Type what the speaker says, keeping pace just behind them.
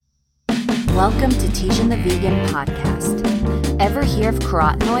Welcome to Tijan the Vegan podcast. Ever hear of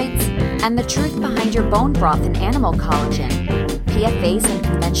carotenoids and the truth behind your bone broth and animal collagen, PFAs and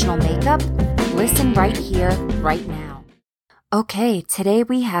conventional makeup? Listen right here, right now. Okay, today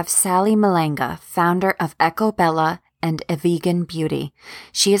we have Sally Malanga, founder of Echo Bella and A Vegan Beauty.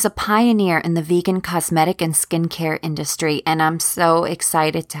 She is a pioneer in the vegan cosmetic and skincare industry, and I'm so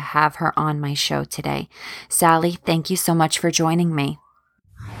excited to have her on my show today. Sally, thank you so much for joining me.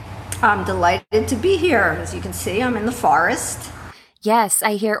 I'm delighted to be here. As you can see, I'm in the forest. Yes,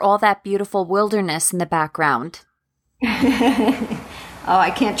 I hear all that beautiful wilderness in the background. Oh, I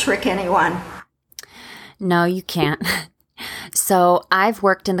can't trick anyone. No, you can't. So I've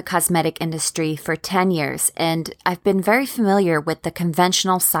worked in the cosmetic industry for 10 years, and I've been very familiar with the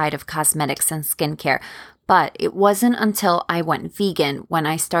conventional side of cosmetics and skincare. But it wasn't until I went vegan when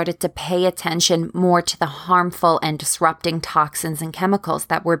I started to pay attention more to the harmful and disrupting toxins and chemicals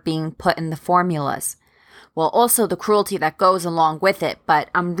that were being put in the formulas. Well, also the cruelty that goes along with it, but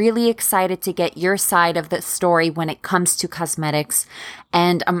I'm really excited to get your side of the story when it comes to cosmetics,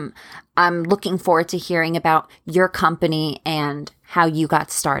 and I'm looking forward to hearing about your company and how you got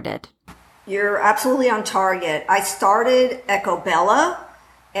started. You're absolutely on target. I started Echo Bella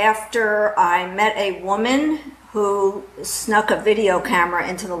after I met a woman who snuck a video camera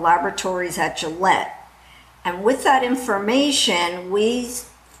into the laboratories at Gillette. And with that information, we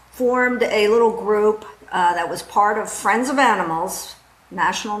formed a little group that was part of Friends of Animals,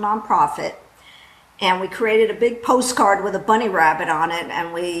 national nonprofit. And we created a big postcard with a bunny rabbit on it.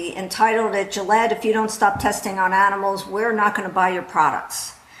 And we entitled it, "Gillette, if you don't stop testing on animals, we're not going to buy your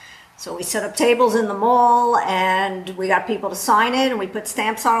products." So we set up tables in the mall and we got people to sign it and we put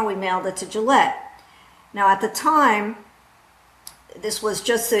stamps on it and we mailed it to Gillette. Now at the time, this was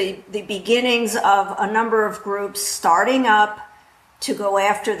just the beginnings of a number of groups starting up to go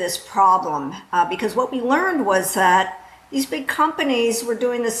after this problem. Because what we learned was that these big companies were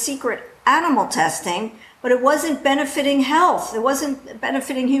doing the secret animal testing, but it wasn't benefiting health. It wasn't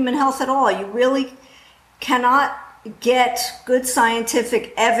benefiting human health at all. You really cannot get good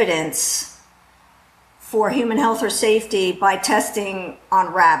scientific evidence for human health or safety by testing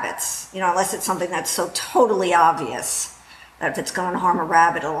on rabbits, unless it's something that's so totally obvious that if it's going to harm a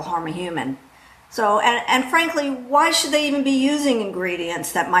rabbit, it'll harm a human. So, and frankly, why should they even be using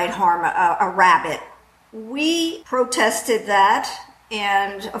ingredients that might harm a rabbit? We protested that,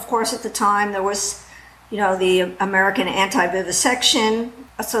 and of course at the time there was the American Anti-Vivisection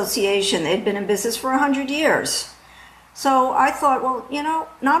Association. They'd been in business for 100 years. So I thought, well,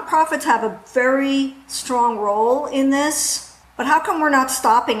 nonprofits have a very strong role in this, but how come we're not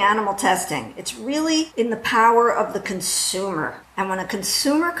stopping animal testing? It's really in the power of the consumer. And when a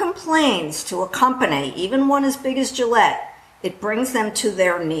consumer complains to a company, even one as big as Gillette, it brings them to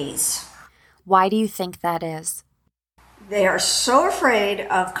their knees. Why do you think that is? They are so afraid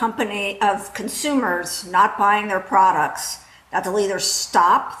of consumers not buying their products that they'll either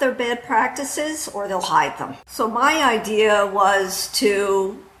stop their bad practices or they'll hide them. So my idea was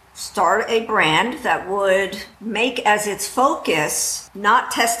to start a brand that would make as its focus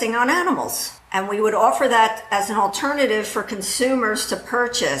not testing on animals. And we would offer that as an alternative for consumers to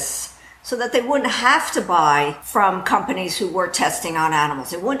purchase so that they wouldn't have to buy from companies who were testing on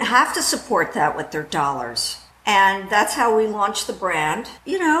animals. They wouldn't have to support that with their dollars. And that's how we launched the brand.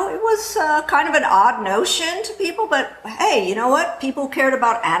 It was kind of an odd notion to people, but hey, you know what? People who cared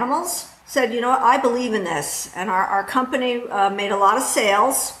about animals said, I believe in this. And our company made a lot of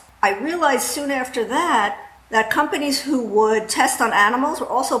sales. I realized soon after that companies who would test on animals were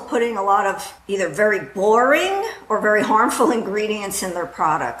also putting a lot of either very boring or very harmful ingredients in their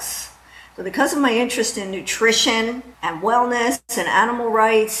products. So because of my interest in nutrition and wellness and animal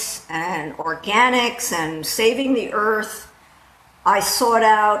rights and organics and saving the earth, I sought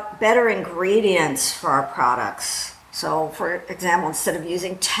out better ingredients for our products. So for example, instead of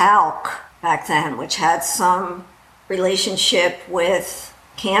using talc back then, which had some relationship with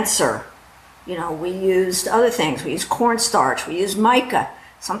cancer, we used other things. We used cornstarch, we used mica.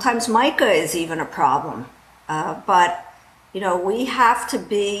 Sometimes mica is even a problem. But we have to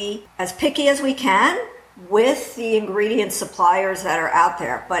be as picky as we can with the ingredient suppliers that are out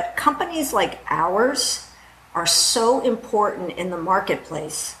there. But companies like ours are so important in the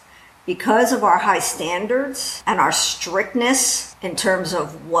marketplace because of our high standards and our strictness in terms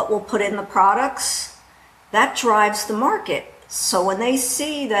of what we'll put in the products. That drives the market. So when they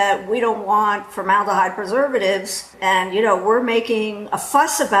see that we don't want formaldehyde preservatives and, we're making a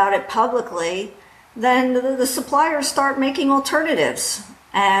fuss about it publicly, then the suppliers start making alternatives.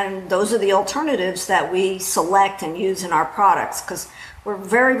 And those are the alternatives that we select and use in our products, because We're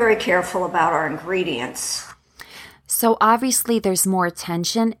very, very careful about our ingredients. So obviously there's more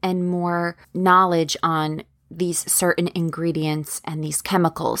attention and more knowledge on these certain ingredients and these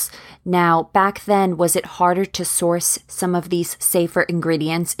chemicals. Now, back then, was it harder to source some of these safer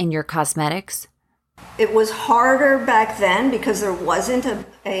ingredients in your cosmetics? It was harder back then because there wasn't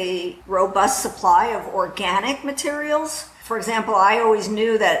a robust supply of organic materials. For example, I always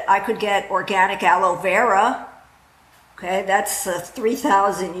knew that I could get organic aloe vera. Okay, that's a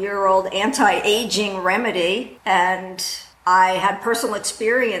 3,000-year-old anti-aging remedy, and I had personal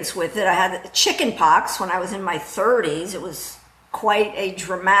experience with it. I had chicken pox when I was in my 30s. It was quite a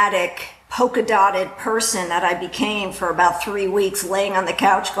dramatic, polka-dotted person that I became for about 3 weeks, laying on the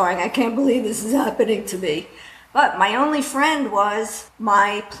couch going, I can't believe this is happening to me. But my only friend was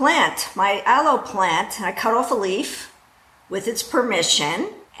my plant, my aloe plant. I cut off a leaf with its permission,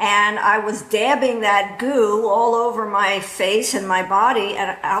 and I was dabbing that goo all over my face and my body.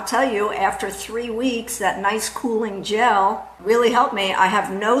 And I'll tell you, after 3 weeks, that nice cooling gel really helped me. I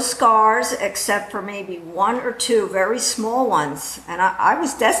have no scars except for maybe 1 or 2 very small ones. And I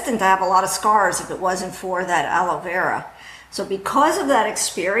was destined to have a lot of scars if it wasn't for that aloe vera. So because of that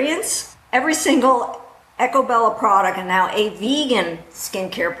experience, every single Ecobella product and now a vegan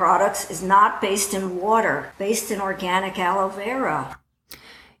skincare products is not based in water, based in organic aloe vera.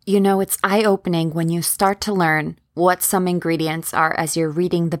 You know, it's eye-opening when you start to learn what some ingredients are as you're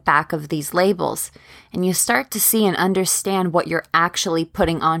reading the back of these labels, and you start to see and understand what you're actually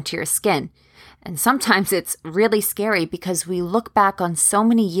putting onto your skin. And sometimes it's really scary because we look back on so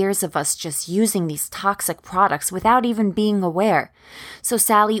many years of us just using these toxic products without even being aware. So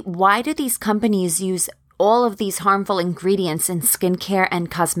Sally, why do these companies use all of these harmful ingredients in skincare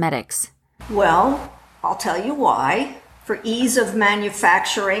and cosmetics? Well, I'll tell you why. For ease of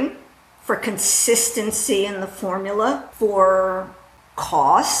manufacturing, for consistency in the formula, for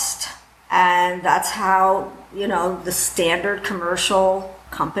cost, and that's how, the standard commercial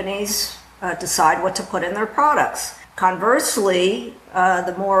companies decide what to put in their products. Conversely,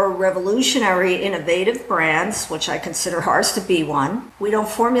 the more revolutionary, innovative brands, which I consider ours to be one, we don't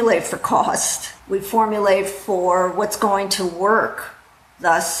formulate for cost. We formulate for what's going to work,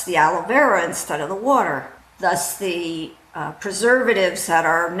 thus the aloe vera instead of the water. Thus the preservatives that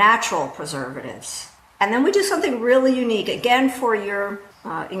are natural preservatives. And then we do something really unique. Again, for your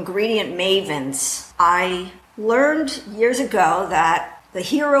ingredient mavens, I learned years ago that the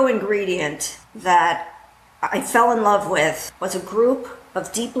hero ingredient that I fell in love with was a group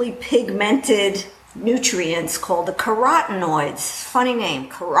of deeply pigmented nutrients called the carotenoids. Funny name,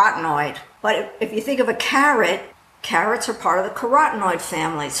 carotenoid. But if you think of a carrot, carrots are part of the carotenoid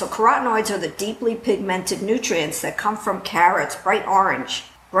family. So carotenoids are the deeply pigmented nutrients that come from carrots, bright orange,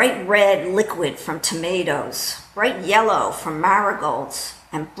 bright red liquid from tomatoes, bright yellow from marigolds,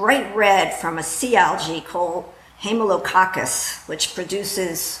 and bright red from a sea algae called Haemococcus, which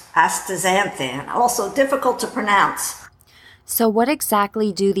produces astaxanthin, also difficult to pronounce. So what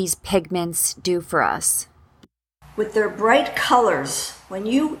exactly do these pigments do for us? With their bright colors, when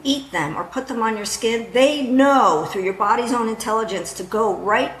you eat them or put them on your skin, they know through your body's own intelligence to go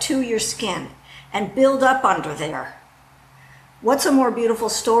right to your skin and build up under there. What's a more beautiful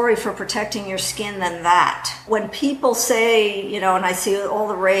story for protecting your skin than that? When people say, and I see all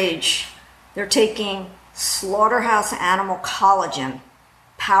the rage, they're taking slaughterhouse animal collagen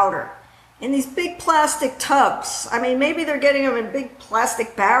powder in these big plastic tubs. I mean, maybe they're getting them in big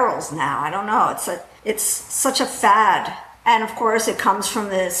plastic barrels now. I don't know. It's such a fad. And of course, it comes from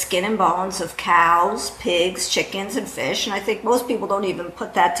the skin and bones of cows, pigs, chickens, and fish. And I think most people don't even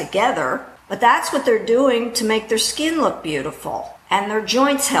put that together. But that's what they're doing to make their skin look beautiful and their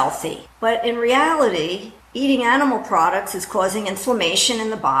joints healthy. But in reality, eating animal products is causing inflammation in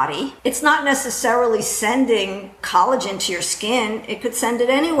the body. It's not necessarily sending collagen to your skin. It could send it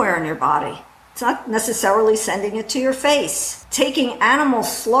anywhere in your body. It's not necessarily sending it to your face. Taking animal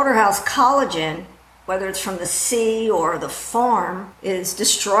slaughterhouse collagen, whether it's from the sea or the farm, is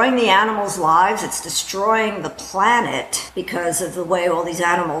destroying the animals' lives. It's destroying the planet because of the way all these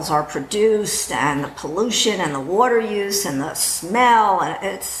animals are produced and the pollution and the water use and the smell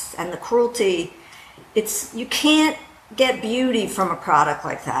and the cruelty. You can't get beauty from a product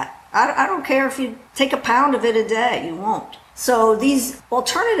like that. I don't care if you take a pound of it a day, you won't. So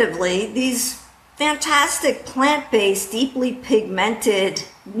alternatively, these fantastic plant-based, deeply pigmented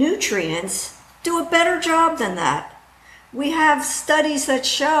nutrients do a better job than that. We have studies that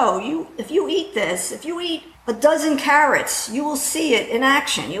show if you eat a dozen carrots, you will see it in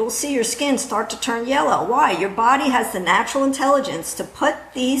action. You will see your skin start to turn yellow. Why? Your body has the natural intelligence to put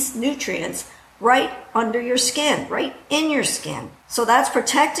these nutrients right under your skin, right in your skin. So that's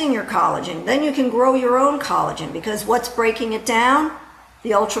protecting your collagen. Then you can grow your own collagen, because what's breaking it down?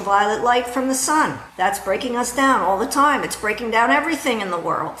 The ultraviolet light from the sun. That's breaking us down all the time. It's breaking down everything in the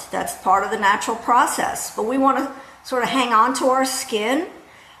world. That's part of the natural process. But we want to sort of hang on to our skin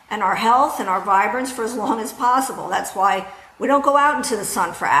and our health and our vibrance for as long as possible. That's why we don't go out into the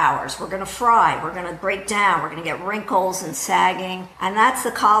sun for hours. We're going to fry. We're going to break down. We're going to get wrinkles and sagging. And that's the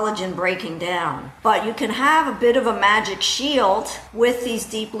collagen breaking down. But you can have a bit of a magic shield with these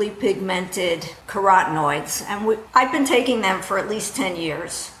deeply pigmented carotenoids. And I've been taking them for at least 10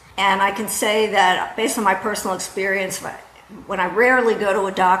 years. And I can say that based on my personal experience, when I rarely go to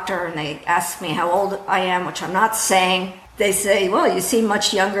a doctor and they ask me how old I am, which I'm not saying, they say, well, you seem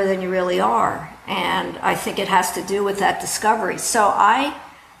much younger than you really are. And I think it has to do with that discovery. So I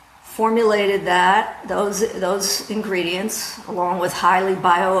formulated those ingredients along with highly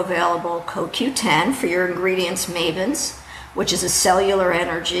bioavailable CoQ10 for your ingredients mavens, which is a cellular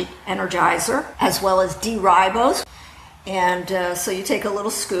energizer, as well as D-ribose. And so you take a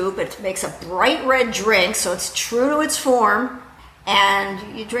little scoop. It makes a bright red drink, so it's true to its form.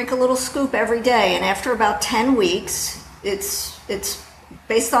 And you drink a little scoop every day. And after about 10 weeks, it's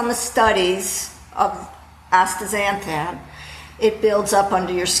based on the studies of astaxanthin, it builds up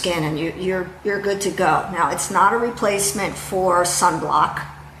under your skin and you're good to go. Now, it's not a replacement for sunblock.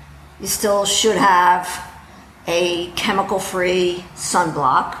 You still should have a chemical-free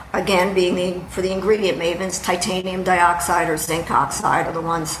sunblock. Again, being for the ingredient mavens, titanium dioxide or zinc oxide are the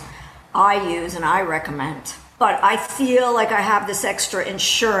ones I use and I recommend. But I feel like I have this extra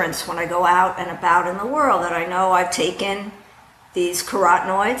insurance when I go out and about in the world that I know I've taken these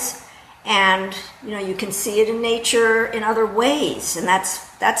carotenoids, and you can see it in nature in other ways. And that's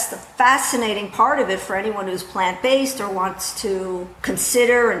the fascinating part of it for anyone who's plant-based or wants to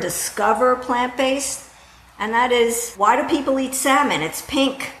consider and discover plant-based. And that is, why do people eat salmon? It's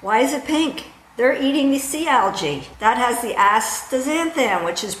pink. Why is it pink? They're eating the sea algae. That has the astaxanthin,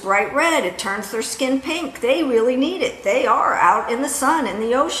 which is bright red. It turns their skin pink. They really need it. They are out in the sun, in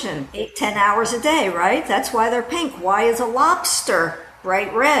the ocean, 8-10 hours a day, right? That's why they're pink. Why is a lobster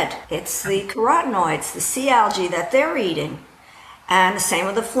bright red? It's the carotenoids, the sea algae that they're eating. And the same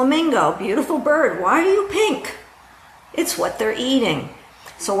with the flamingo, beautiful bird. Why are you pink? It's what they're eating.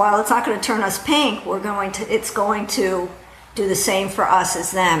 So while it's not going to turn us pink, it's going to do the same for us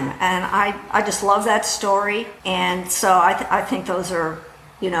as them. And I just love that story. And so I think those are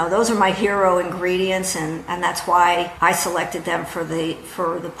my hero ingredients, and that's why I selected them for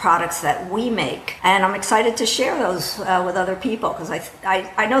the products that we make. And I'm excited to share those with other people, because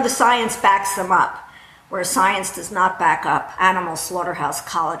I know the science backs them up, where science does not back up animal slaughterhouse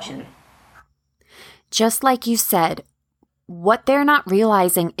collagen. Just like you said, what they're not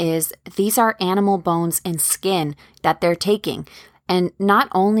realizing is these are animal bones and skin that they're taking. And not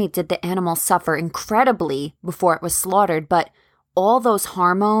only did the animal suffer incredibly before it was slaughtered, but all those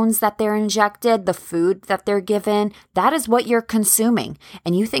hormones that they're injected, the food that they're given, that is what you're consuming.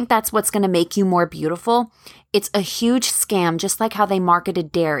 And you think that's what's going to make you more beautiful? It's a huge scam, just like how they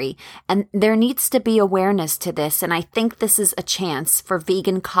marketed dairy. And there needs to be awareness to this. And I think this is a chance for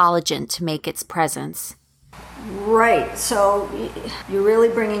vegan collagen to make its presence. Right. So you're really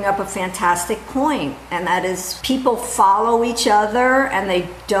bringing up a fantastic point, and that is people follow each other and they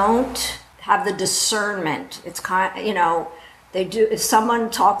don't have the discernment. It's they do. If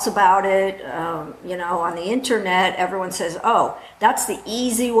someone talks about it, on the internet, everyone says, "Oh, that's the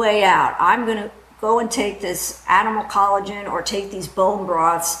easy way out. I'm going to go and take this animal collagen or take these bone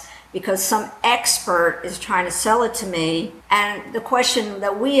broths because some expert is trying to sell it to me." And the question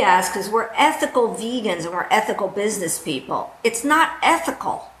that we ask is, we're ethical vegans and we're ethical business people. It's not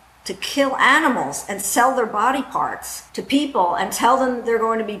ethical to kill animals and sell their body parts to people and tell them they're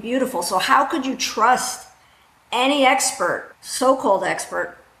going to be beautiful. So how could you trust any expert, so-called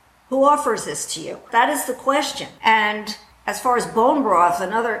expert, who offers this to you? That is the question. And as far as bone broth,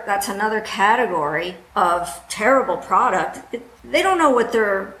 that's another category of terrible product. They don't know what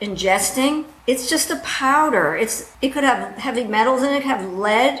they're ingesting. It's just a powder. It could have heavy metals in it, have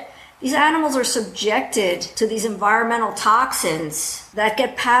lead. These animals are subjected to these environmental toxins that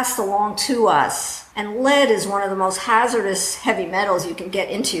get passed along to us. And lead is one of the most hazardous heavy metals you can get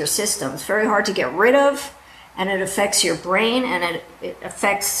into your system. It's very hard to get rid of, and it affects your brain, and it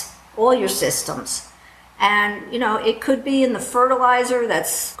affects all your systems. And, it could be in the fertilizer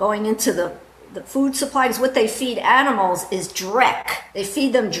that's going into the food supply, because what they feed animals is dreck. They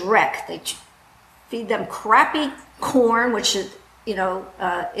feed them dreck. They feed them crappy corn, which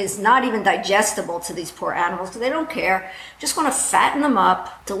is not even digestible to these poor animals because they don't care. Just want to fatten them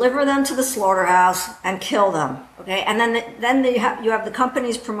up, deliver them to the slaughterhouse, and kill them. Okay, and then you have the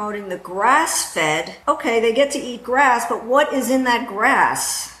companies promoting the grass-fed. Okay, they get to eat grass, but what is in that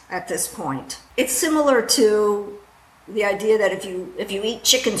grass at this point? It's similar to the idea that if you eat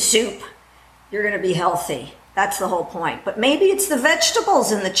chicken soup, you're going to be healthy. That's the whole point. But maybe it's the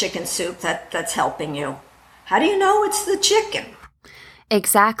vegetables in the chicken soup that's helping you. How do you know it's the chicken?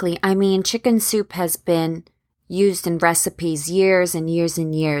 Exactly. I mean, chicken soup has been used in recipes years and years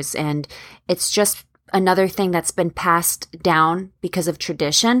and years, and it's just another thing that's been passed down because of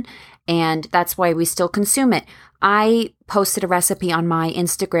tradition, and that's why we still consume it. I posted a recipe on my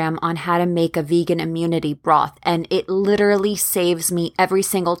Instagram on how to make a vegan immunity broth, and it literally saves me every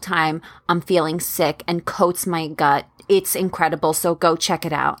single time I'm feeling sick and coats my gut. It's incredible, so go check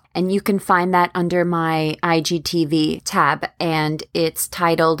it out. And you can find that under my IGTV tab, and it's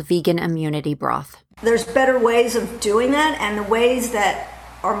titled Vegan Immunity Broth. There's better ways of doing that, and the ways that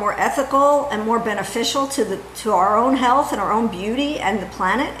are more ethical and more beneficial to our own health and our own beauty and the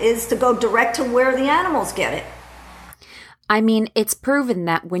planet is to go direct to where the animals get it. I mean, it's proven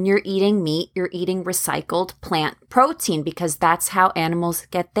that when you're eating meat, you're eating recycled plant protein because that's how animals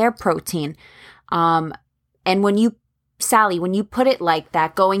get their protein. And Sally, when you put it like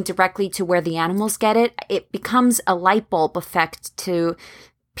that, going directly to where the animals get it, it becomes a light bulb effect to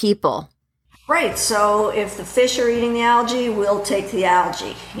people. Right. So if the fish are eating the algae, we'll take the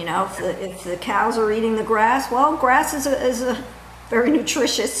algae. If the cows are eating the grass, well, grass is a very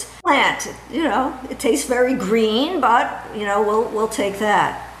nutritious plant. It tastes very green, but we'll take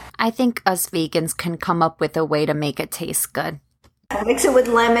that. I think us vegans can come up with a way to make it taste good. Mix it with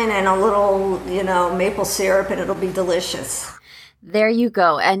lemon and a little, maple syrup, and it'll be delicious. There you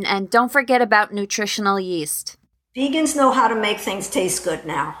go. And don't forget about nutritional yeast. Vegans know how to make things taste good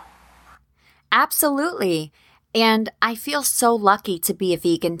now. Absolutely. And I feel so lucky to be a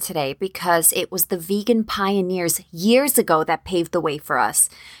vegan today because it was the vegan pioneers years ago that paved the way for us.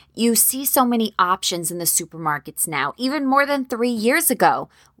 You see so many options in the supermarkets now, even more than 3 years ago.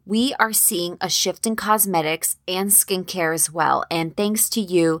 We are seeing a shift in cosmetics and skincare as well. And thanks to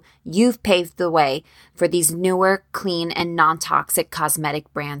you, you've paved the way for these newer, clean, and non-toxic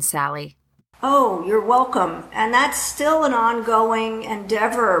cosmetic brands, Sally. Oh, you're welcome. And that's still an ongoing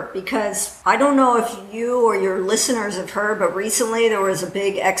endeavor because I don't know if you or your listeners have heard, but recently there was a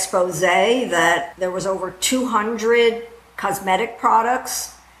big expose that there was over 200 cosmetic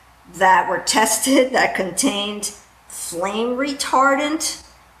products that were tested that contained flame retardant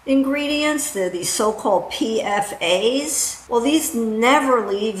ingredients, these so-called PFAs. Well, these never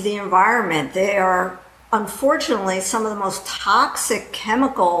leave the environment. They are, unfortunately, some of the most toxic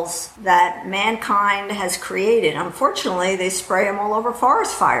chemicals that mankind has created. Unfortunately, they spray them all over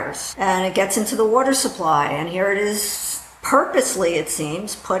forest fires, and it gets into the water supply. And here it is, purposely, it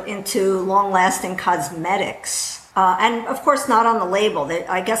seems, put into long-lasting cosmetics. And, of course, not on the label.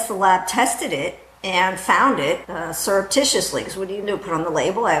 I guess the lab tested it and found it surreptitiously. Because what do you do? Put on the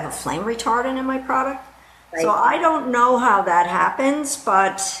label, I have a flame retardant in my product? Right. So I don't know how that happens,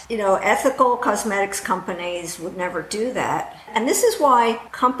 but, ethical cosmetics companies would never do that. And this is why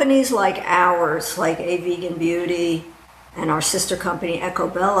companies like ours, like A Vegan Beauty and our sister company,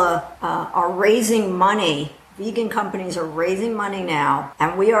 Ecobella, are raising money. Vegan companies are raising money now,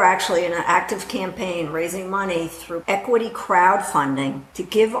 and we are actually in an active campaign raising money through equity crowdfunding to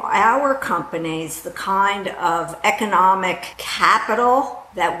give our companies the kind of economic capital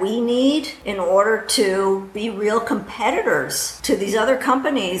that we need in order to be real competitors to these other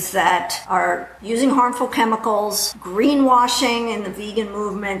companies that are using harmful chemicals, greenwashing in the vegan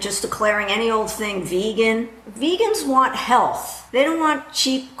movement, just declaring any old thing vegan. Vegans want health. They don't want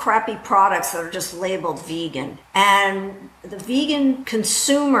cheap, crappy products that are just labeled vegan. And the vegan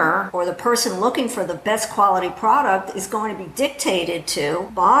consumer or the person looking for the best quality product is going to be dictated to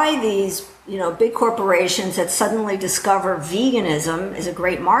by these big corporations that suddenly discover veganism is a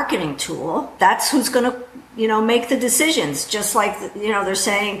great marketing tool. That's who's going to, make the decisions. Just like, they're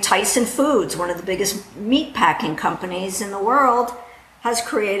saying Tyson Foods, one of the biggest meat packing companies in the world, has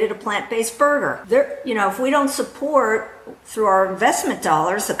created a plant-based burger. If we don't support through our investment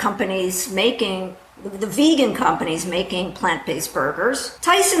dollars the vegan companies making plant-based burgers,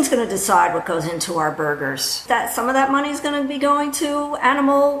 Tyson's going to decide what goes into our burgers. That some of that money is going to be going to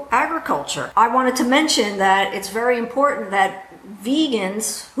animal agriculture. I wanted to mention that it's very important that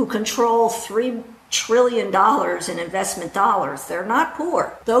vegans who control $3 trillion in investment dollars, they're not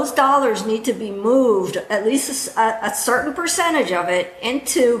poor. Those dollars need to be moved, at least a certain percentage of it,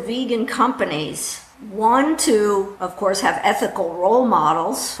 into vegan companies One, to, of course, have ethical role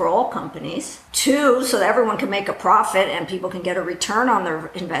models for all companies. Two, so that everyone can make a profit and people can get a return on their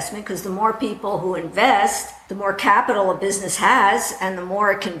investment, because the more people who invest, the more capital a business has and the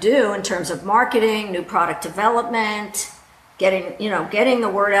more it can do in terms of marketing, new product development, getting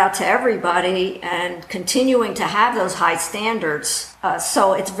the word out to everybody and continuing to have those high standards.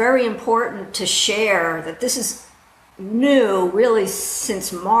 So it's very important to share that this is new, really,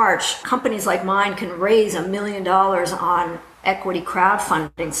 since March. Companies like mine can raise $1 million on equity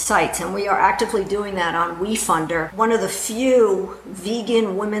crowdfunding sites, and we are actively doing that on WeFunder, one of the few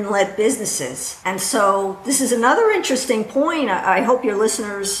vegan women-led businesses. And so this is another interesting point. I hope your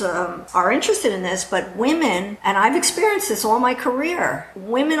listeners are interested in this, but women, and I've experienced this all my career,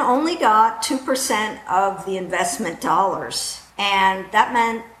 women only got 2% of the investment dollars, and that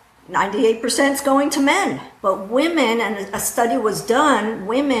meant 98% is going to men. But women, and a study was done,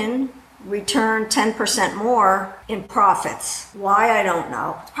 women return 10% more in profits. Why? I don't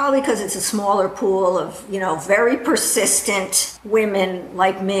know. It's probably because it's a smaller pool of, very persistent women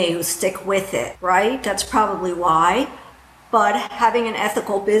like me who stick with it, right? That's probably why. But having an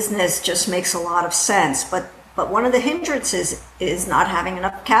ethical business just makes a lot of sense. But one of the hindrances is not having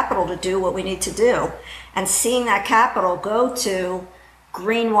enough capital to do what we need to do. And seeing that capital go to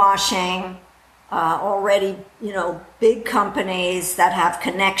greenwashing, already, big companies that have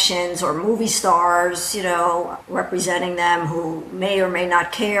connections, or movie stars, representing them, who may or may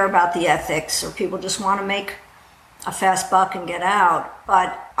not care about the ethics, or people just want to make a fast buck and get out.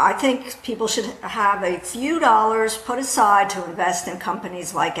 But I think people should have a few dollars put aside to invest in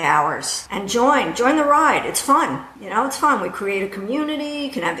companies like ours and join the ride. It's fun. It's fun. We create a community,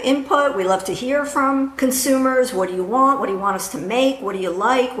 you can have input. We love to hear from consumers. What do you want? What do you want us to make? What do you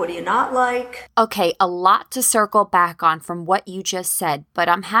like? What do you not like? Okay, a lot to circle back on from what you just said, but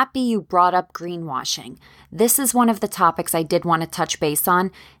I'm happy you brought up greenwashing. This is one of the topics I did want to touch base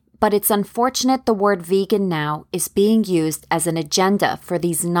on. But it's unfortunate the word vegan now is being used as an agenda for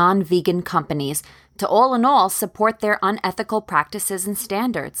these non-vegan companies to all in all support their unethical practices and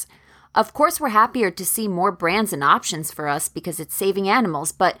standards. Of course, we're happier to see more brands and options for us because it's saving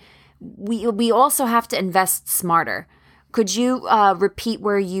animals, but we also have to invest smarter. Could you repeat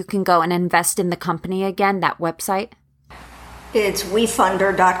where you can go and invest in the company again, that website? It's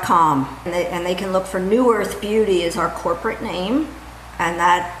wefunder.com, and they can look for New Earth Beauty is our corporate name. And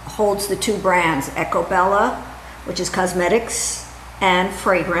that holds the two brands, EcoBella, which is cosmetics and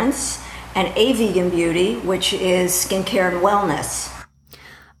fragrance, and A Vegan Beauty, which is skincare and wellness.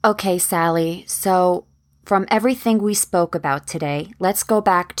 Okay, Sally. So from everything we spoke about today, let's go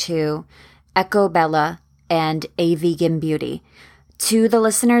back to EcoBella and A Vegan Beauty. To the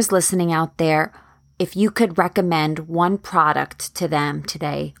listeners listening out there, if you could recommend one product to them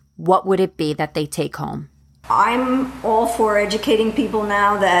today, what would it be that they take home? I'm all for educating people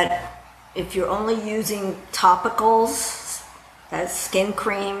now that if you're only using topicals, as skin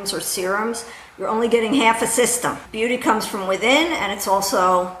creams or serums, you're only getting half a system. Beauty comes from within, and it's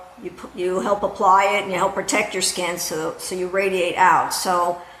also, you help apply it and you help protect your skin so you radiate out.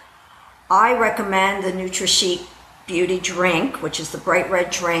 So I recommend the NutriChic Beauty drink, which is the bright red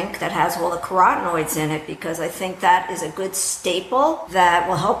drink that has all the carotenoids in it, because I think that is a good staple that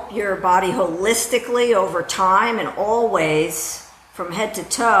will help your body holistically over time and always, from head to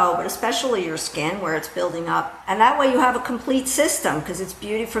toe, but especially your skin where it's building up. And that way you have a complete system, because it's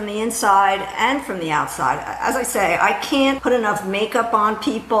beauty from the inside and from the outside. As I say, I can't put enough makeup on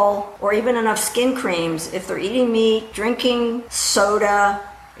people or even enough skin creams if they're eating meat, drinking soda,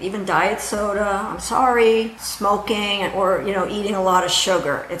 even diet soda, I'm sorry, smoking, or eating a lot of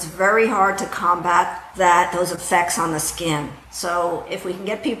sugar. It's very hard to combat those effects on the skin. So if we can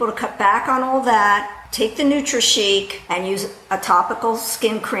get people to cut back on all that, take the NutriChic and use a topical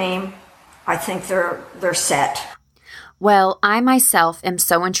skin cream, I think they're set. Well, I myself am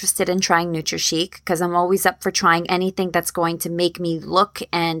so interested in trying NutriChic because I'm always up for trying anything that's going to make me look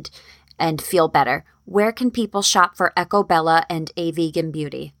and feel better. Where can people shop for EcoBella and A Vegan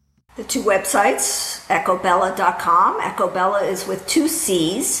Beauty? The two websites, ecobella.com. EcoBella is with 2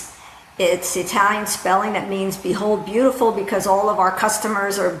 C's. It's Italian spelling that means behold beautiful, because all of our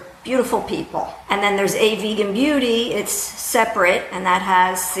customers are beautiful people. And then there's A Vegan Beauty. It's separate, and that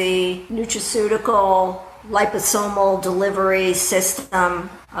has the nutraceutical liposomal delivery system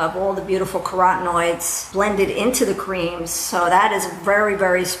of all the beautiful carotenoids blended into the creams. So that is very,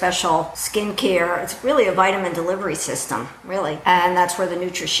 very special skincare. It's really a vitamin delivery system, really. And that's where the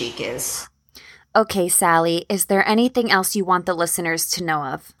NutriChic is. Okay, Sally, is there anything else you want the listeners to know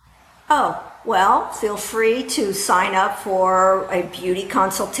of? Oh, well, feel free to sign up for a beauty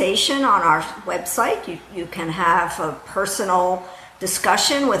consultation on our website. You can have a personal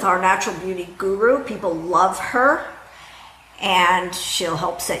discussion with our natural beauty guru. People love her, and she'll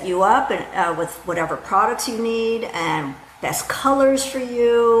help set you up with whatever products you need and best colors for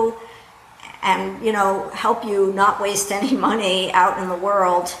you, and help you not waste any money out in the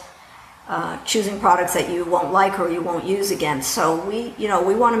world choosing products that you won't like or you won't use again. So we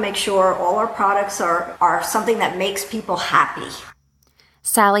want to make sure all our products are something that makes people happy.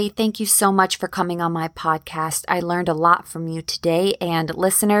 Sally, thank you so much for coming on my podcast. I learned a lot from you today. And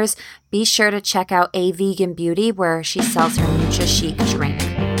listeners, be sure to check out A Vegan Beauty, where she sells her Nutra Chic drink.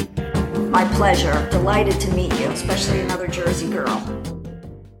 My pleasure. Delighted to meet you, especially another Jersey girl.